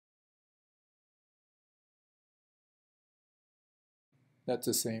That's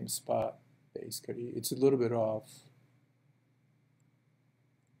the same spot, basically. It's a little bit off.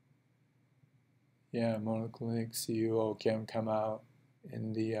 Yeah, monoclinic CUO can come out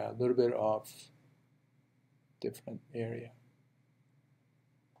in the little bit off different area.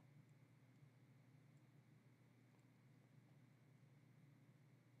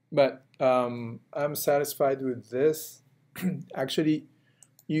 But I'm satisfied with this. Actually,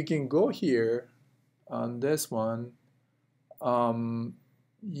 you can go here on this one.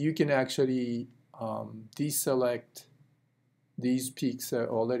 You can actually deselect these peaks that are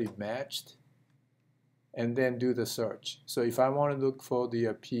already matched and then do the search. So if I want to look for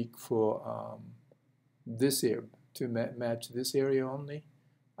the peak for this area, to match this area only,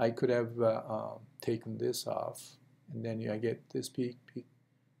 I could have taken this off, and then I get this peak.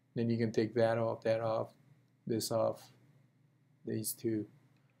 Then you can take that off, this off, these two.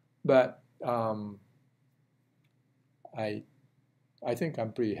 But I think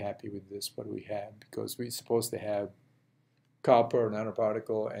I'm pretty happy with this, what we have, because we're supposed to have copper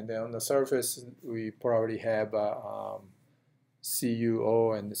nanoparticle, and then on the surface we probably have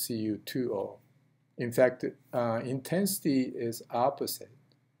CuO and Cu2O. In fact, intensity is opposite.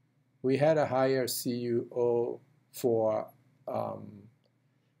 We had a higher CuO for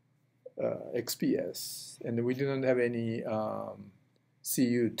XPS, and we didn't have any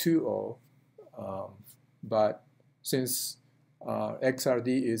Cu2O, but since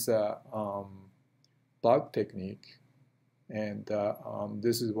XRD is a bulk technique, and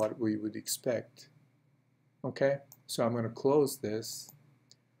this is what we would expect. Okay, so I'm going to close this.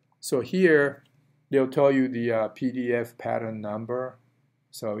 So here they'll tell you the PDF pattern number.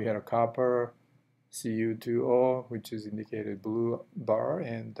 So we had a copper, Cu2O, which is indicated blue bar,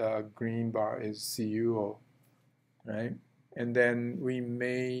 and green bar is CuO, right? And then we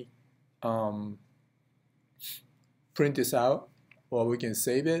may print this out, or we can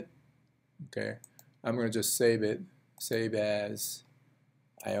save it. Okay, I'm going to just save it. Save as.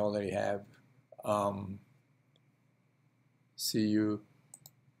 I already have Cu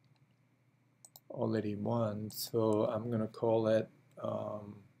already one, so I'm going to call it.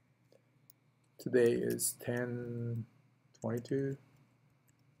 Today is 10/22.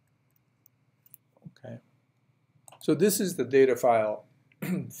 Okay, so this is the data file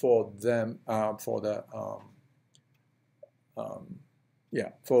for them for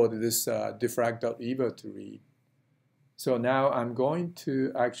this diffrac.eva to read. So now I'm going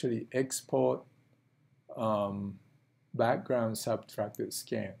to actually export background subtracted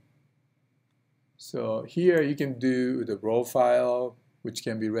scan. So here you can do the raw file, which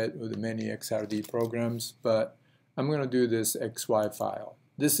can be read with many XRD programs, but I'm going to do this XY file.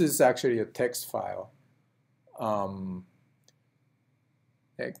 This is actually a text file.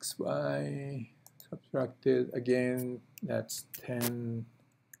 XY subtracted, again, that's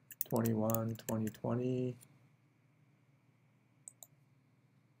 10/21/2020.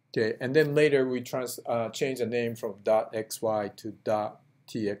 Okay, and then later we change the name from .xy to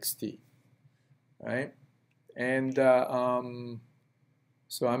 .txt, right? And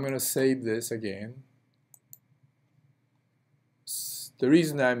so I'm going to save this again. The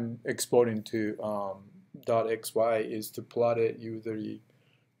reason I'm exporting to .xy is to plot it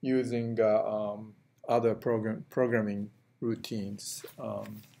using other programming routines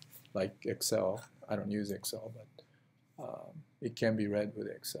like Excel. I don't use Excel, but it can be read with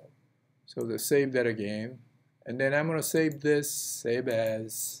Excel. So let's save that again. And then I'm going to save this, save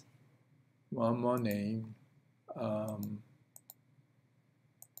as, one more name,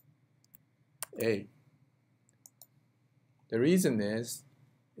 A. The reason is,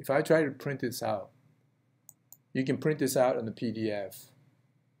 if I try to print this out, you can print this out on the PDF.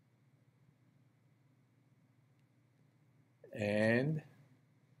 And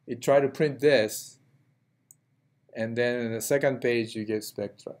it try to print this, and then in the second page you get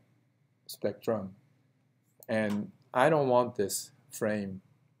spectrum. And I don't want this frame.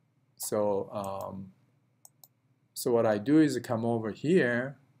 So so what I do is I come over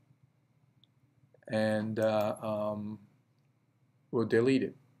here and we'll delete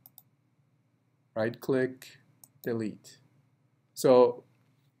it. Right click, delete. So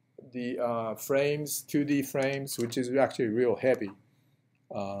the frames, 2D frames, which is actually real heavy,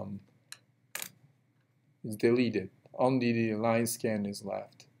 is deleted. Only the line scan is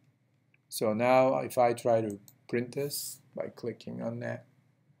left. So now if I try to print this by clicking on that,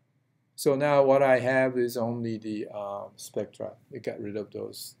 so now what I have is only the spectra. It got rid of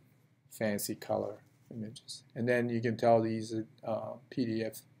those fancy color images. And then you can tell these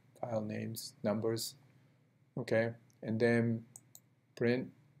PDF file names, numbers, okay? And then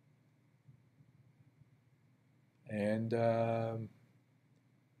print, and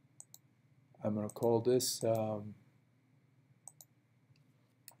I'm going to call this CU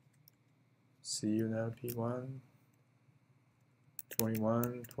now P1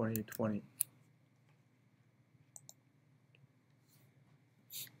 21 2020.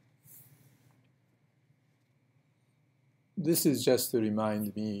 This is just to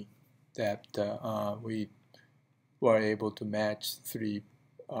remind me that we were able to match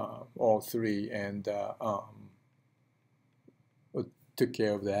all three, and took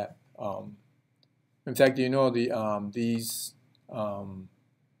care of that. In fact, you know, these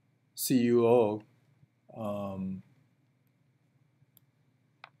CUO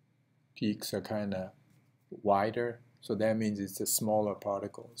peaks are kind of wider, so that means it's the smaller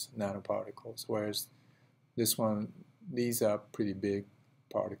particles, nanoparticles, whereas this one, these are pretty big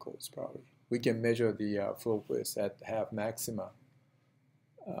particles probably. We can measure the full width at half maxima.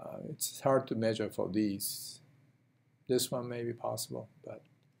 It's hard to measure for these. This one may be possible,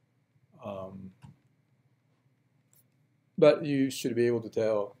 but you should be able to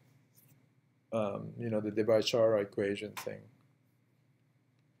tell, you know, the Debye-Chara equation thing.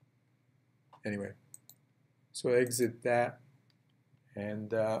 Anyway, so exit that,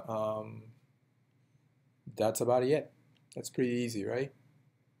 and that's about it. That's pretty easy, right?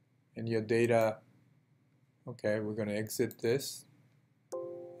 And your data, okay, we're going to exit this.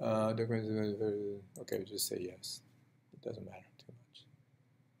 Okay, just say yes. It doesn't matter too much.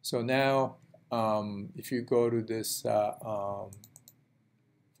 So now, if you go to this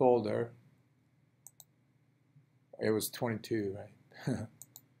folder, it was 22, right?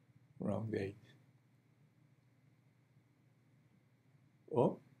 Wrong date.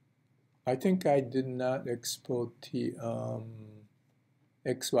 Oh, I think I did not export the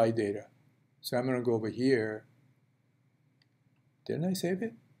XY data. So I'm going to go over here. Didn't I save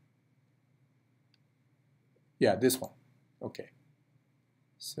it? Yeah, this one. Okay.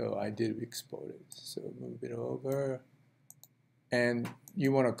 So I did export it. So move it over. And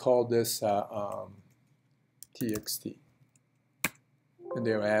you want to call this TXT. And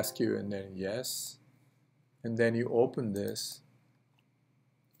they'll ask you, and then yes. And then you open this.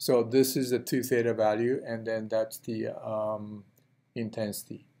 So this is the 2 theta value, and then that's the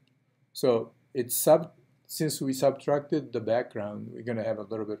intensity. So it's since we subtracted the background, we're going to have a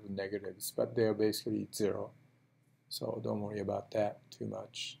little bit of negatives, but they're basically 0. So don't worry about that too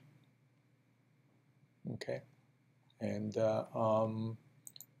much. Okay. And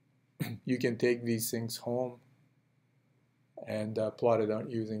you can take these things home and plot it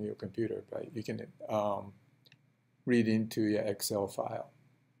out using your computer, but you can read into your Excel file.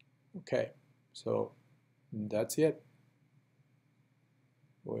 Okay, so that's it.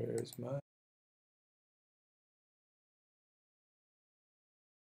 Where's my